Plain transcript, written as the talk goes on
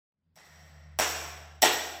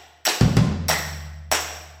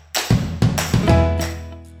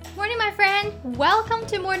Welcome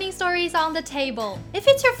to Morning Stories on the Table. If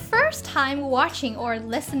it's your first time watching or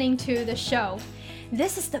listening to the show,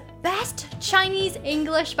 this is the best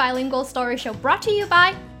Chinese-English bilingual story show brought to you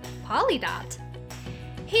by Polydot.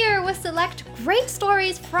 Here we select great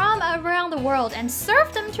stories from around the world and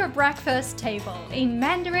serve them to your breakfast table in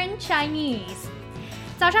Mandarin Chinese.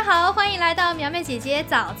 早上好，欢迎来到苗苗姐姐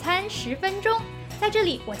早餐10分钟。在这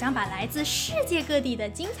里，我将把来自世界各地的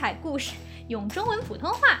精彩故事用中文普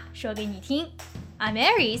通话说给你听。I'm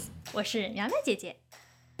Aries， 我是苗苗姐姐。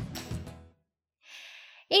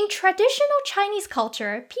In traditional Chinese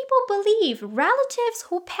culture, people believe relatives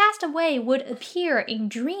who passed away would appear in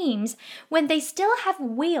dreams when they still have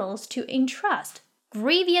wills to entrust,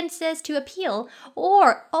 grievances to appeal,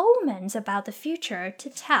 or omens about the future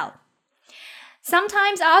to tell.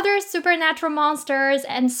 Sometimes other supernatural monsters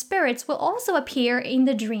and spirits will also appear in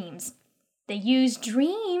the dreams. They use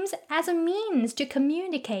dreams as a means to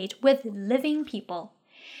communicate with living people,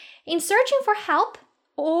 in searching for help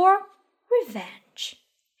or revenge.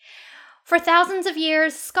 For thousands of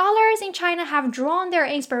years, scholars in China have drawn their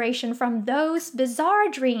inspiration from those bizarre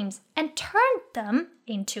dreams and turned them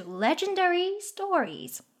into legendary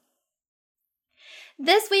stories.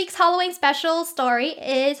 This week's Halloween special story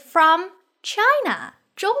is from China,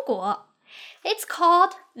 中国. It's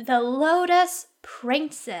called The Lotus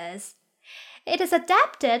Princess. It is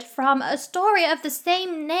adapted from a story of the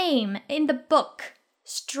same name in the book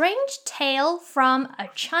Strange Tale from a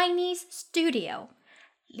Chinese Studio,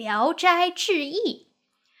 聊斋志异,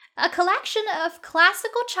 a collection of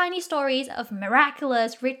classical Chinese stories of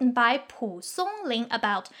miraculous written by Pu Songling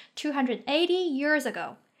about 280 years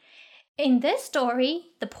ago. In this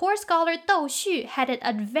story, the poor scholar Dou Xu had an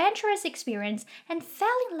adventurous experience and fell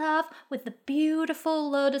in love with the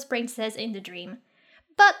beautiful lotus princess in the dream.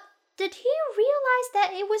 But did he realize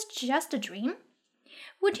that it was just a dream?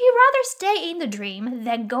 Would he rather stay in the dream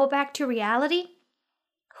than go back to reality?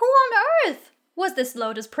 Who on earth was this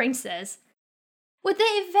lotus princess? Would they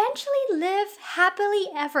eventually live happily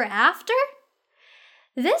ever after?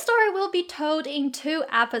 This story will be told in 2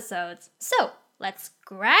 episodes, so let's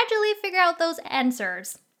gradually figure out those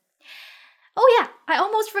answers. Oh yeah, I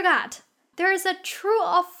almost forgot. There is a true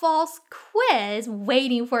or false quiz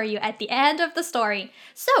waiting for you at the end of the story,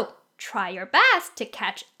 so try your best to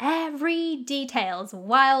catch every details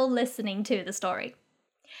while listening to the story.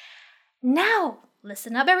 Now,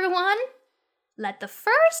 listen up everyone. Let the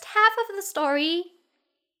first half of the story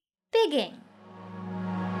begin.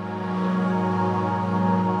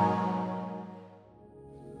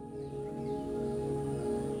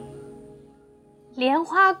 莲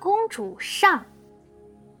花公主上。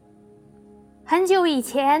很久以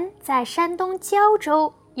前，在山东胶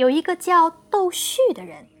州有一个叫窦旭的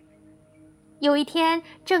人。有一天，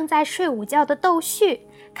正在睡午觉的窦旭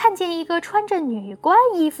看见一个穿着女官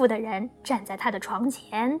衣服的人站在他的床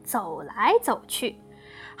前走来走去，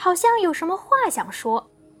好像有什么话想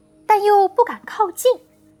说，但又不敢靠近。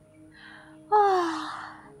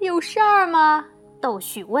有事儿吗？窦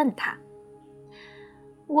旭问他。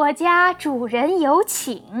我家主人有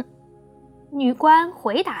请，女官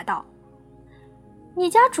回答道。你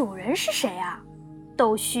家主人是谁啊？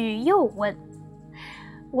窦旭又问。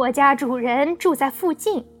我家主人住在附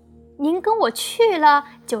近，您跟我去了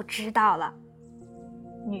就知道了。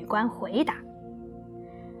女官回答。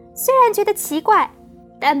虽然觉得奇怪，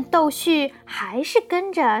但窦旭还是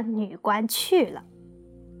跟着女官去了。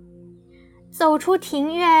走出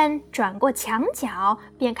庭院，转过墙角，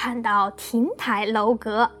便看到亭台楼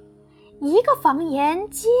阁，一个房檐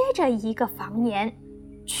接着一个房檐，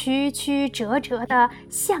曲曲折折地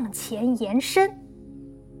向前延伸。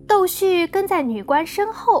窦旭跟在女官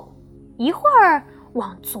身后，一会儿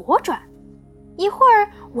往左转，一会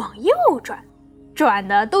儿往右转，转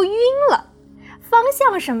得都晕了，方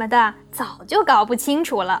向什么的早就搞不清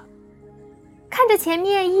楚了。看着前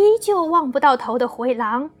面依旧望不到头的回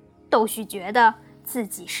廊，窦旭觉得自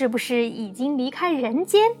己是不是已经离开人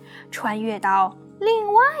间，穿越到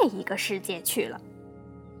另外一个世界去了。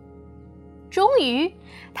终于，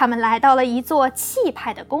他们来到了一座气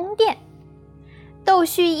派的宫殿。窦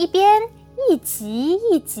旭一边一级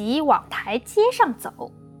一级往台阶上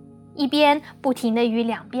走，一边不停地与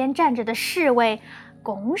两边站着的侍卫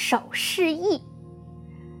拱手示意。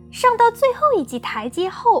上到最后一级台阶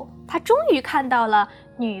后，他终于看到了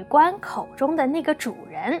女官口中的那个主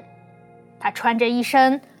人。他穿着一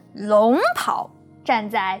身龙袍，站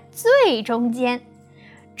在最中间，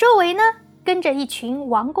周围呢跟着一群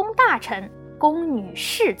王公大臣、宫女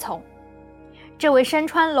侍从。这位身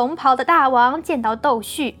穿龙袍的大王见到窦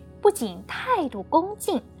旭，不仅态度恭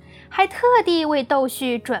敬，还特地为窦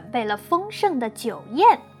旭准备了丰盛的酒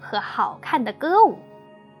宴和和好看的歌舞，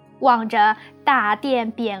望着大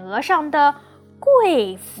殿匾额上的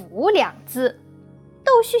贵府2字，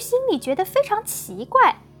窦旭心里觉得非常奇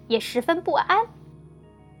怪，也十分不安。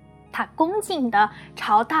他恭敬地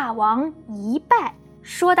朝大王一拜，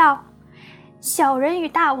说道：小人与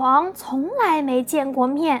大王从来没见过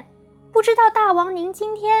面，不知道大王您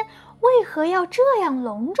今天为何要这样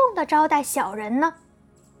隆重地招待小人呢？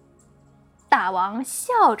大王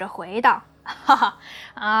笑着回道：哈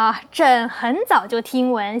哈，朕很早就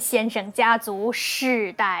听闻先生家族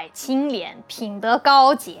世代清廉，品德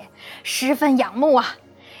高洁，十分仰慕啊，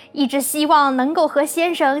一直希望能够和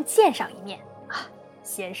先生见上一面啊。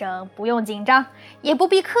先生不用紧张，也不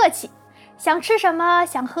必客气，想吃什么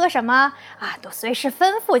想喝什么啊，都随时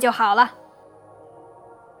吩咐就好了。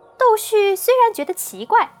窦旭虽然觉得奇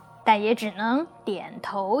怪，但也只能点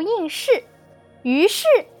头应是。于是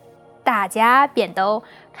大家便都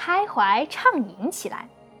开怀畅饮起来。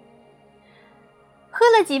喝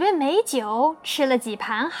了几杯美酒，吃了几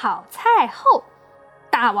盘好菜后，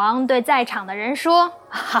大王对在场的人说：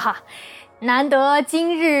哈哈，难得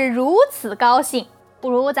今日如此高兴，不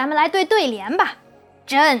如咱们来对对联吧。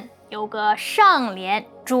朕有个上联，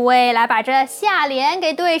诸位来把这下联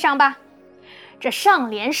给对上吧。这上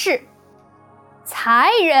联是才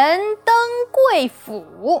人登贵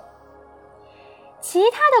府。其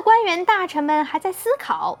他的官员大臣们还在思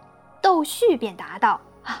考，窦旭便答道：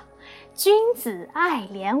君子爱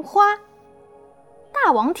莲花。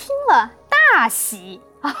大王听了大喜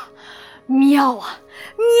妙啊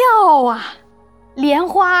妙啊！莲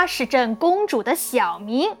花是朕公主的小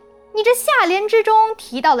名，你这下联之中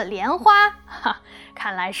提到了莲花，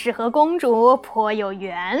看来是和公主颇有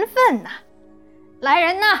缘分呐。来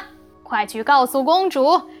人呐，快去告诉公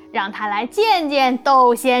主，让她来见见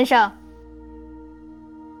窦先生。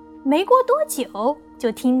没过多久，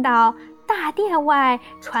就听到大殿外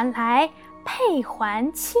传来佩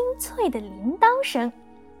环清脆的铃铛声，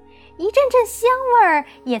一阵阵香味儿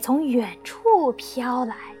也从远处飘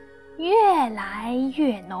来，越来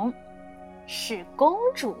越浓，是公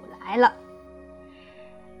主来了。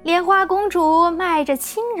莲花公主迈着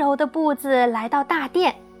轻柔的步子来到大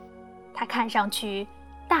殿，她看上去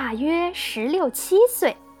大约16、17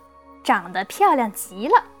岁，长得漂亮极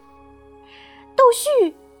了。窦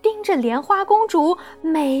旭盯着莲花公主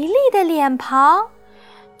美丽的脸庞，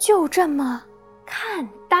就这么看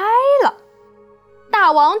呆了。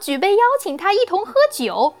大王举杯邀请他一同喝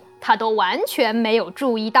酒，他都完全没有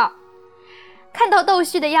注意到。看到窦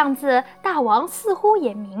旭的样子，大王似乎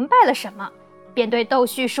也明白了什么，便对窦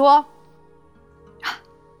旭说：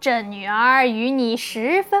朕女儿与你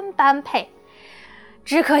十分般配，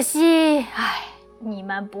只可惜你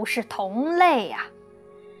们不是同类呀。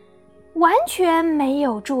完全没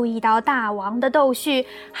有注意到大王的窦旭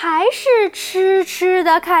还是痴痴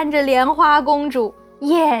地看着莲花公主，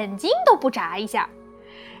眼睛都不眨一下，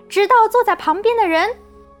直到坐在旁边的人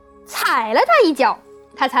踩了他一脚，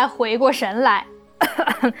他才回过神来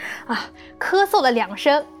咳嗽了2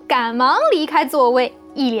声，赶忙离开座位，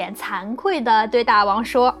一脸惭愧地对大王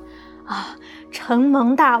说：承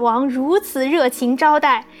蒙大王如此热情招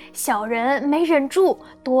待，小人没忍住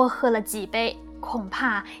多喝了几杯，恐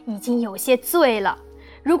怕已经有些醉了，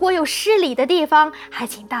如果有失礼的地方，还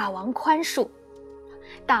请大王宽恕。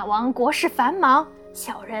大王国事繁忙，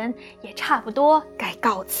小人也差不多该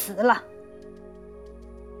告辞了。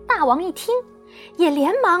大王一听，也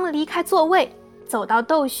连忙离开座位，走到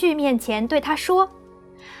窦旭面前对他说：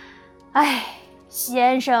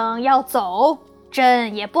先生要走，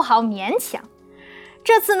朕也不好勉强，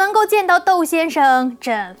这次能够见到窦先生，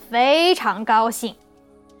朕非常高兴。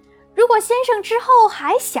如果先生之后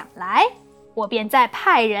还想来，我便再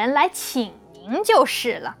派人来请您就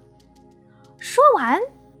是了。说完，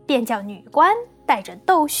便叫女官带着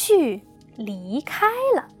窦旭离开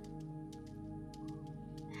了。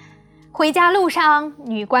回家路上，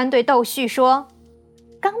女官对窦旭说：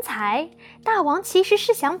刚才大王其实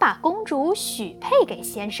是想把公主许配给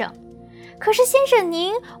先生，可是先生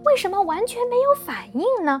您为什么完全没有反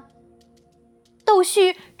应呢？窦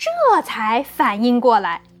旭这才反应过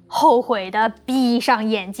来，后悔地闭上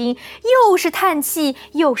眼睛，又是叹气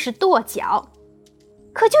又是跺脚。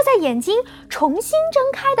可就在眼睛重新睁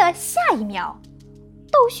开的下一秒，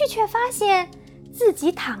窦旭却发现自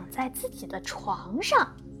己躺在自己的床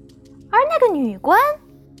上，而那个女官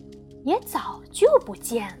也早就不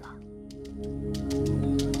见了。